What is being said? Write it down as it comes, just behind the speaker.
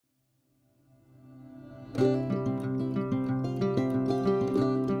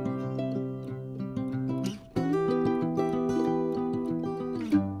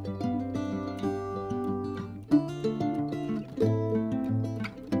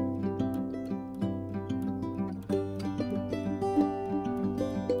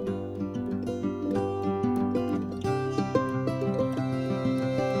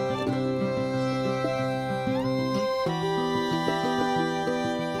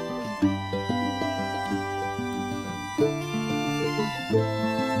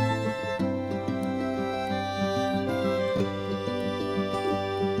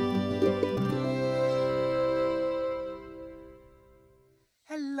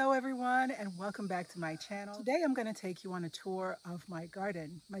Hello everyone and welcome back to my channel. Today I'm going to take you on a tour of my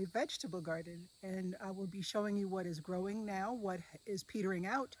garden, my vegetable garden, and I will be showing you what is growing now, what is petering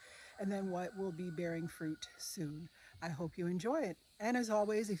out, and then what will be bearing fruit soon. I hope you enjoy it. And as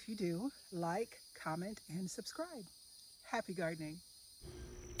always, if you do, like, comment, and subscribe. Happy gardening.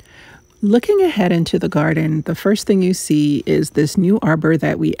 Looking ahead into the garden, the first thing you see is this new arbor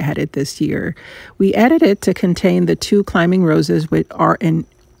that we added this year. We added it to contain the 2 climbing roses which are in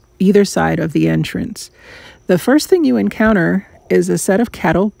either side of the entrance. The first thing you encounter is a set of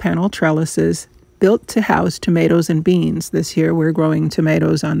cattle panel trellises built to house tomatoes and beans. This year we're growing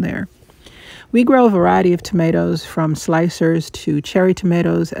tomatoes on there. We grow a variety of tomatoes from slicers to cherry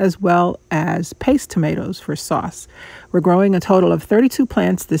tomatoes as well as paste tomatoes for sauce. We're growing a total of 32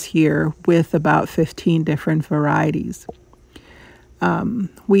 plants this year with about 15 different varieties.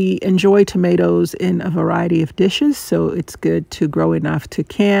 We enjoy tomatoes in a variety of dishes, so it's good to grow enough to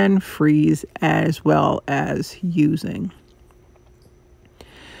can, freeze, as well as using.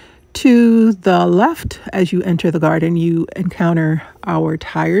 To the left, as you enter the garden, you encounter our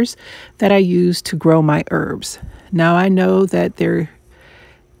tires that I use to grow my herbs. Now, I know that there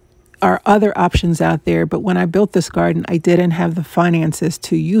are other options out there, but when I built this garden, I didn't have the finances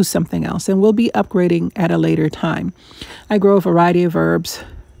to use something else, and we'll be upgrading at a later time. I grow a variety of herbs,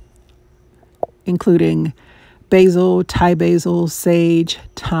 including basil, Thai basil, sage,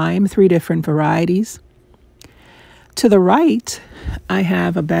 thyme, 3 different varieties. To the right, I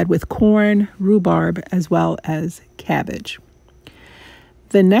have a bed with corn, rhubarb, as well as cabbage.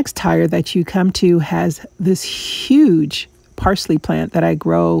 The next tire that you come to has this huge parsley plant that I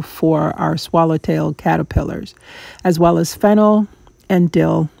grow for our swallowtail caterpillars, as well as fennel and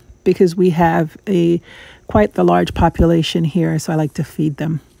dill, because we have quite the large population here, so I like to feed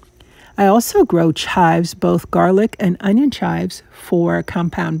them. I also grow chives, both garlic and onion chives, for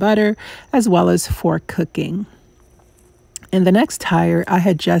compound butter, as well as for cooking. In the next tire, I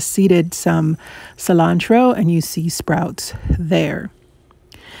had just seeded some cilantro, and you see sprouts there.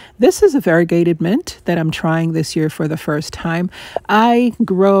 This is a variegated mint that I'm trying this year for the first time. I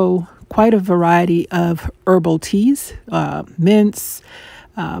grow quite a variety of herbal teas, mints,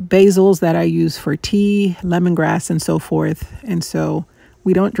 basils that I use for tea, lemongrass, and so forth. And so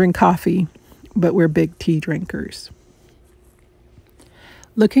we don't drink coffee, but we're big tea drinkers.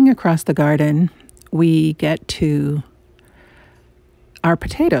 Looking across the garden, we get to our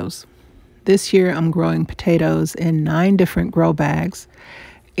potatoes. This year I'm growing potatoes in 9 different grow bags,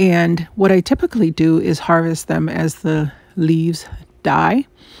 and what I typically do is harvest them as the leaves die,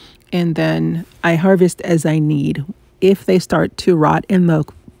 and then I harvest as I need. If they start to rot in the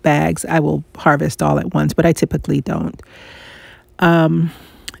bags, I will harvest all at once, but I typically don't.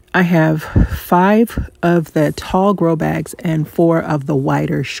 I have 5 of the tall grow bags and 4 of the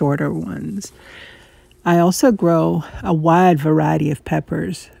wider, shorter ones. I also grow a wide variety of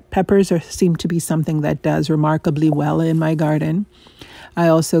peppers. Peppers seem to be something that does remarkably well in my garden. I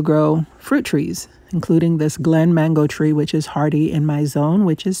also grow fruit trees, including this Glen mango tree, which is hardy in my zone,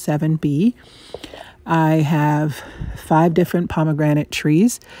 which is 7B. I have 5 different pomegranate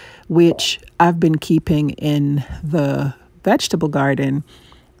trees, which I've been keeping in the vegetable garden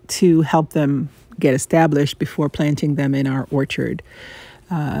to help them get established before planting them in our orchard.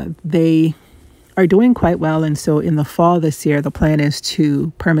 They are doing quite well, and so in the fall this year, the plan is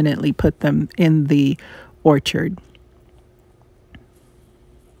to permanently put them in the orchard.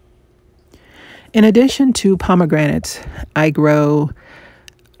 In addition to pomegranates, I grow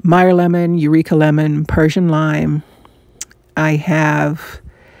Meyer lemon, Eureka lemon, Persian lime. I have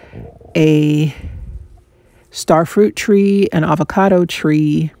a starfruit tree, an avocado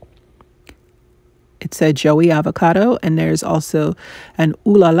tree. It's a Joey avocado, and there's also an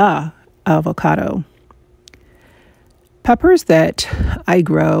Ooh La La avocado. Peppers that I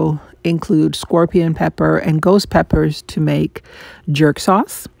grow include scorpion pepper and ghost peppers to make jerk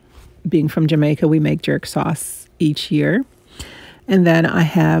sauce. Being from Jamaica, we make jerk sauce each year. And then I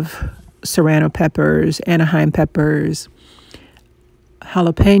have serrano peppers, Anaheim peppers,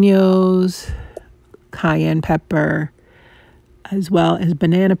 jalapenos, cayenne pepper, as well as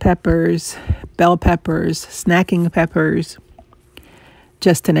banana peppers, bell peppers, snacking peppers,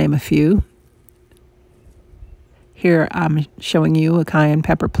 just to name a few. Here I'm showing you a cayenne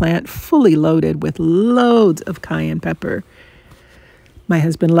pepper plant fully loaded with loads of cayenne pepper. My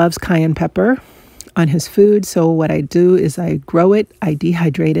husband loves cayenne pepper on his food, so what I do is I grow it, I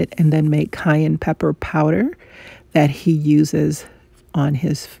dehydrate it, and then make cayenne pepper powder that he uses on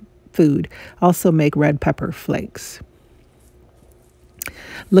his food. Also make red pepper flakes.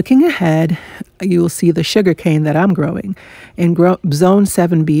 Looking ahead, you will see the sugarcane that I'm growing. In Zone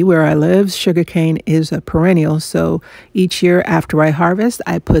 7B, where I live, sugarcane is a perennial, so each year after I harvest,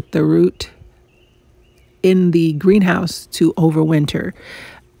 I put the root in the greenhouse to overwinter.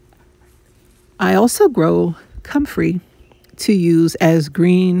 I also grow comfrey to use as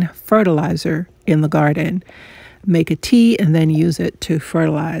green fertilizer in the garden. Make a tea and then use it to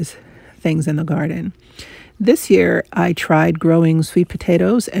fertilize things in the garden. This year, I tried growing sweet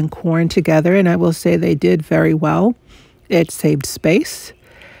potatoes and corn together, and I will say they did very well. It saved space,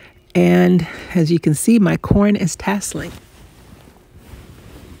 and as you can see, my corn is tasseling.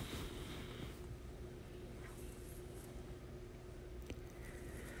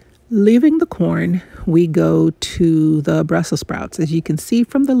 Leaving the corn, we go to the Brussels sprouts. As you can see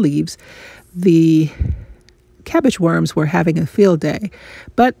from the leaves, the cabbage worms were having a field day,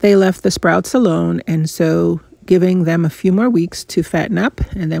 but they left the sprouts alone, and so giving them a few more weeks to fatten up,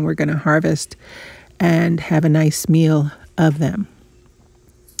 and then we're going to harvest and have a nice meal of them.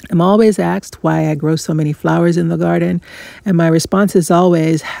 I'm always asked why I grow so many flowers in the garden, and my response is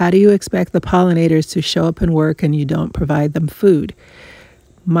always, how do you expect the pollinators to show up and work and you don't provide them food?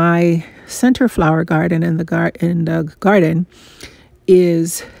 My center flower garden in the garden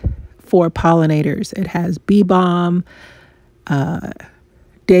is for pollinators. It has bee balm,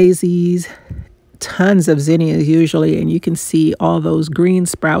 daisies, tons of zinnias usually, and you can see all those green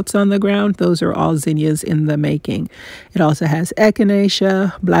sprouts on the ground. Those are all zinnias in the making. It also has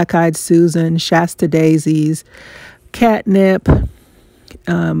echinacea, black-eyed Susan, Shasta daisies, catnip,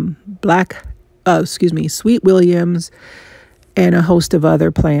 sweet williams, and a host of other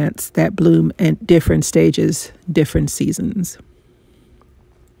plants that bloom at different stages, different seasons.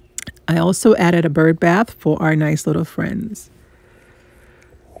 I also added a bird bath for our nice little friends.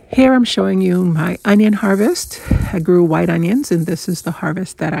 Here I'm showing you my onion harvest. I grew white onions, and this is the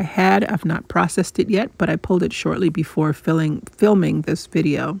harvest that I had. I've not processed it yet, but I pulled it shortly before filming this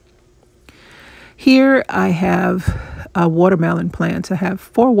video. Here I have watermelon plants. I have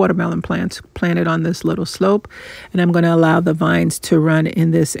 4 watermelon plants planted on this little slope, and I'm going to allow the vines to run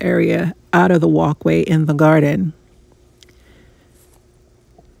in this area out of the walkway in the garden.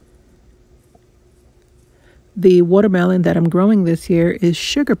 The watermelon that I'm growing this year is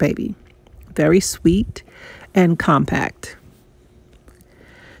Sugar Baby, very sweet and compact.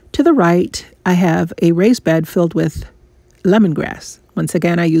 To the right, I have a raised bed filled with lemongrass. Once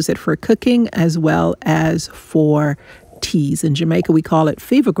again, I use it for cooking as well as for teas. In Jamaica, we call it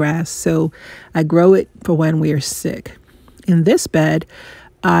fever grass, so I grow it for when we are sick. In this bed,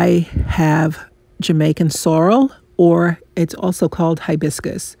 I have Jamaican sorrel, or it's also called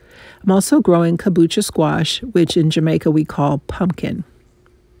hibiscus. I'm also growing kabocha squash, which in Jamaica we call pumpkin.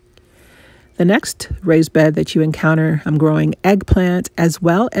 The next raised bed that you encounter, I'm growing eggplant as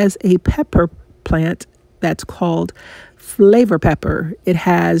well as a pepper plant that's called flavor pepper. It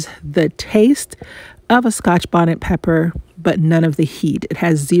has the taste of a Scotch bonnet pepper, but none of the heat. It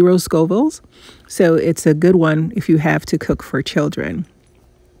has 0 Scovilles, so it's a good one if you have to cook for children.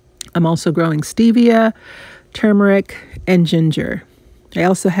 I'm also growing stevia, turmeric, and ginger. I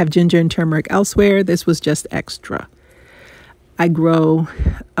also have ginger and turmeric elsewhere. This was just extra. I grow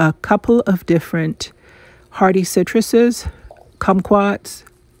a couple of different hardy citruses, kumquats,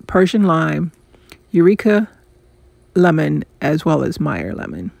 Persian lime, Eureka lemon, as well as Meyer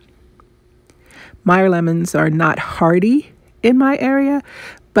lemon. Meyer lemons are not hardy in my area,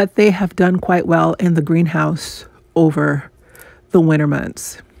 but they have done quite well in the greenhouse over the winter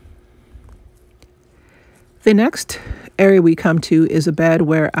months. The next area we come to is a bed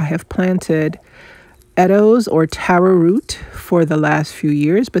where I have planted edos or taro root for the last few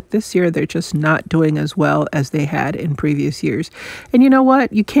years, but this year they're just not doing as well as they had in previous years. And you know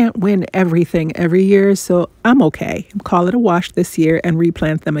what? You can't win everything every year, so I'm okay. Call it a wash this year and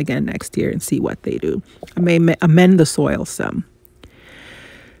replant them again next year and see what they do. I may amend the soil some.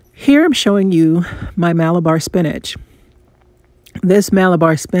 Here I'm showing you my Malabar spinach. This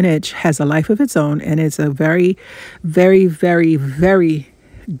Malabar spinach has a life of its own, and it's a very, very, very, very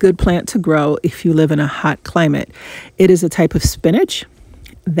good plant to grow if you live in a hot climate. It is a type of spinach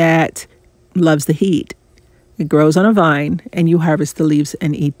that loves the heat. It grows on a vine, and you harvest the leaves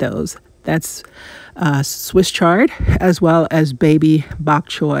and eat those. That's Swiss chard as well as baby bok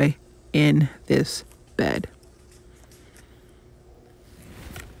choy in this bed.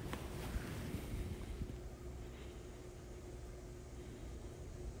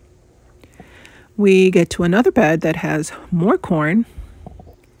 We get to another bed that has more corn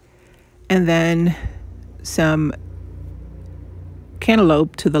and then some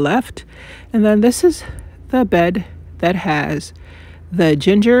cantaloupe to the left. And then this is the bed that has the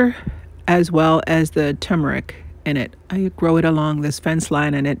ginger as well as the turmeric in it. I grow it along this fence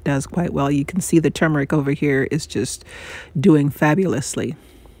line and it does quite well. You can see the turmeric over here is just doing fabulously.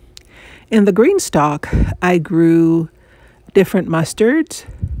 In the green stalk, I grew different mustards.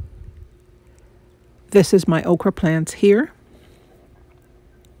 This is my okra plants here.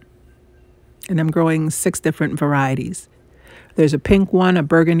 And I'm growing 6 different varieties. There's a pink one, a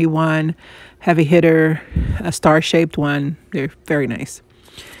burgundy one, heavy hitter, a star-shaped one. They're very nice.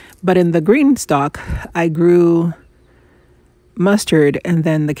 But in the green stalk, I grew mustard and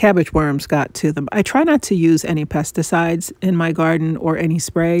then the cabbage worms got to them. I try not to use any pesticides in my garden or any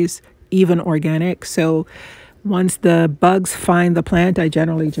sprays, even organic. So once the bugs find the plant, I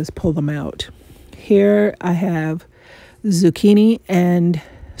generally just pull them out. Here I have zucchini and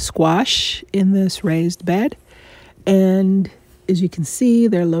squash in this raised bed. And as you can see,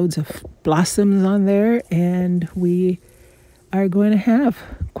 there are loads of blossoms on there, and we are going to have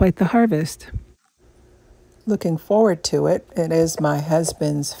quite the harvest. Looking forward to it. It is my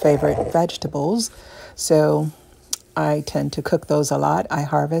husband's favorite vegetables, so I tend to cook those a lot. I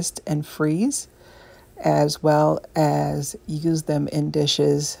harvest and freeze, as well as use them in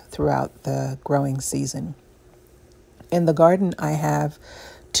dishes throughout the growing season. In the garden, I have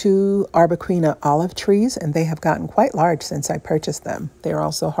 2 Arbequina olive trees, and they have gotten quite large since I purchased them. They're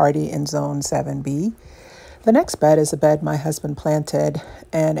also hardy in zone 7B. The next bed is a bed my husband planted,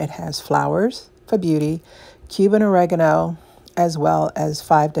 and it has flowers for beauty, Cuban oregano, as well as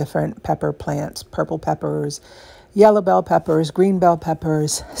 5 different pepper plants, purple peppers, yellow bell peppers, green bell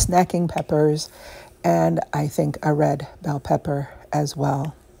peppers, snacking peppers, and I think a red bell pepper as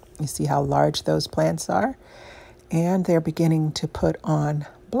well. You see how large those plants are? And they're beginning to put on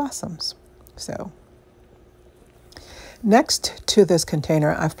blossoms. So next to this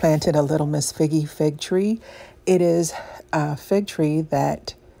container, I've planted a Little Miss Figgy fig tree. It is a fig tree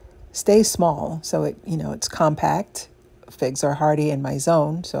that stays small, so it's compact. Figs are hardy in my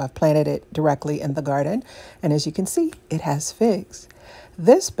zone, so I've planted it directly in the garden. And as you can see, it has figs.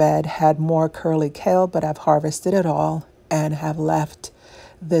 This bed had more curly kale, but I've harvested it all and have left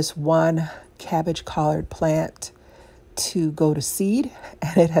this one cabbage collard plant to go to seed,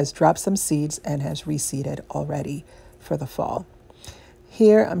 and it has dropped some seeds and has reseeded already for the fall.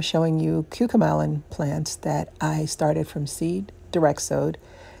 Here I'm showing you cucamelon plants that I started from seed, direct sowed,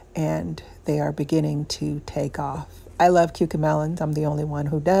 and they are beginning to take off. I love cucamelons. I'm the only one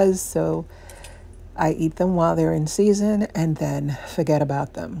who does, so I eat them while they're in season and then forget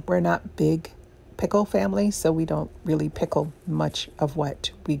about them. We're not big pickle family, so we don't really pickle much of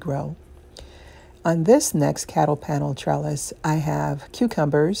what we grow. On this next cattle panel trellis, I have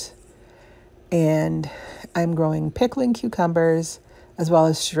cucumbers, and I'm growing pickling cucumbers as well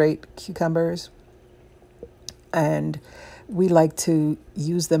as straight cucumbers. And we like to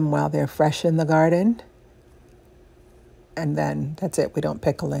use them while they're fresh in the garden. And then that's it. We don't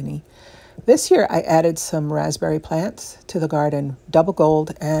pickle any. This year, I added some raspberry plants to the garden, Double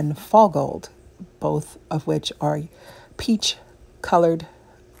Gold and Fall Gold, both of which are peach-colored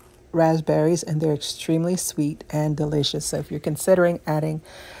raspberries, and they're extremely sweet and delicious. So if you're considering adding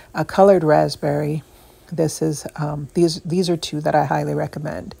a colored raspberry, this is these are 2 that I highly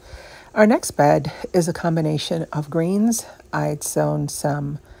recommend. Our next bed is a combination of greens. I'd sown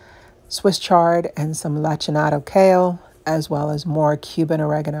some Swiss chard and some lacinato kale, as well as more Cuban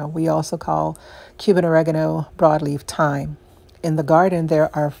oregano. We also call Cuban oregano broadleaf thyme. In the garden,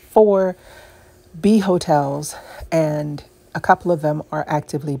 there are 4 bee hotels, and a couple of them are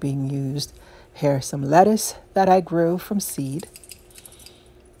actively being used. Here's some lettuce that I grew from seed,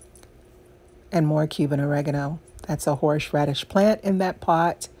 and more Cuban oregano. That's a horseradish plant in that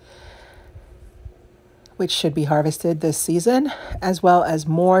pot, which should be harvested this season, as well as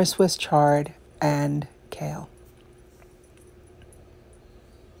more Swiss chard and kale.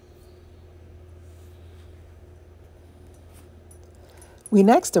 We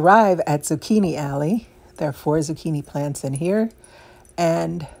next arrive at Zucchini Alley. There are 4 zucchini plants in here,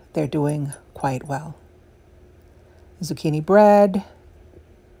 and they're doing quite well. Zucchini bread,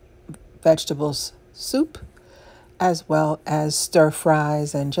 vegetables soup, as well as stir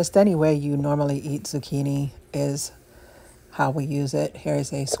fries, and just any way you normally eat zucchini is how we use it.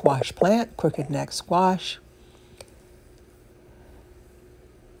 Here's a squash plant, crooked neck squash.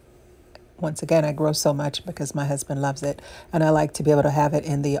 Once again, I grow so much because my husband loves it, and I like to be able to have it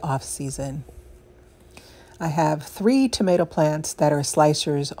in the off season. I have 3 tomato plants that are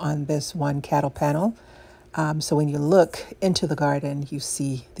slicers on this one cattle panel. So when you look into the garden, you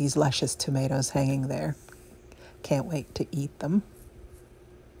see these luscious tomatoes hanging there. Can't wait to eat them.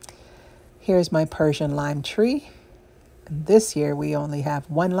 Here's my Persian lime tree. This year we only have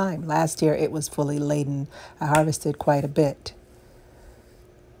 1 lime. Last year it was fully laden. I harvested quite a bit.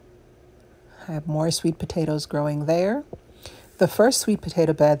 I have more sweet potatoes growing there. The first sweet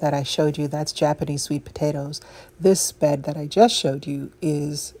potato bed that I showed you, that's Japanese sweet potatoes. This bed that I just showed you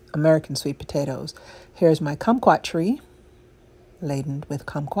is American sweet potatoes. Here's my kumquat tree, laden with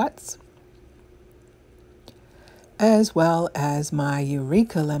kumquats, as well as my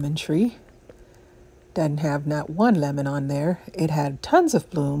Eureka lemon tree. Doesn't have not 1 lemon on there. It had tons of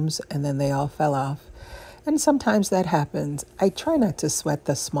blooms and then they all fell off. And sometimes that happens. I try not to sweat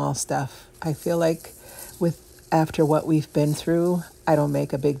the small stuff. I feel like after what we've been through, I don't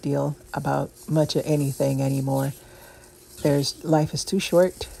make a big deal about much of anything anymore. Life is too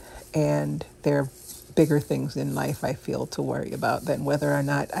short, and there are bigger things in life I feel to worry about than whether or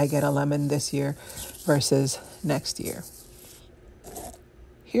not I get a lemon this year versus next year.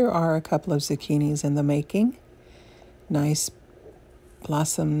 Here are a couple of zucchinis in the making. Nice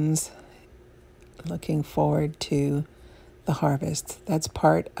blossoms. Looking forward to the harvest. That's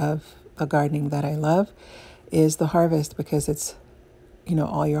part of the gardening that I love, is the harvest, because it's,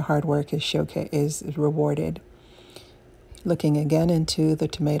 all your hard work is rewarded. Looking again into the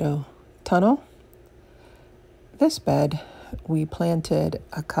tomato tunnel. This bed, we planted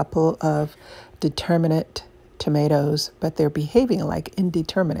a couple of determinate tomatoes, but they're behaving like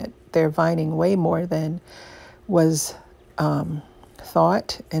indeterminate. They're vining way more than was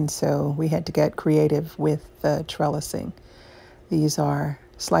thought, and so we had to get creative with the trellising. These are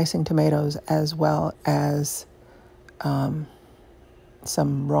slicing tomatoes as well as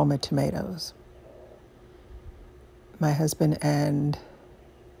some Roma tomatoes. My husband and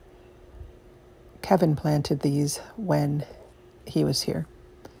Kevin planted these when he was here.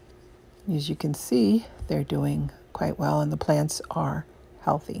 As you can see, they're doing quite well and the plants are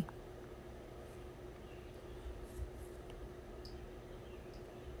healthy.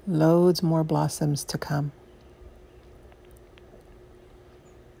 Loads more blossoms to come.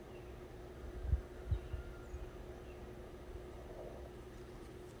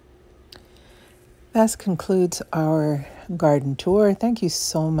 That concludes our garden tour. Thank you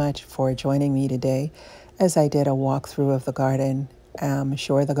so much for joining me today as I did a walkthrough of the garden. I'm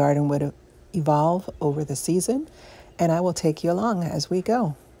sure the garden would evolve over the season, and I will take you along as we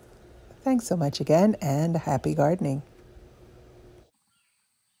go. Thanks so much again, and happy gardening.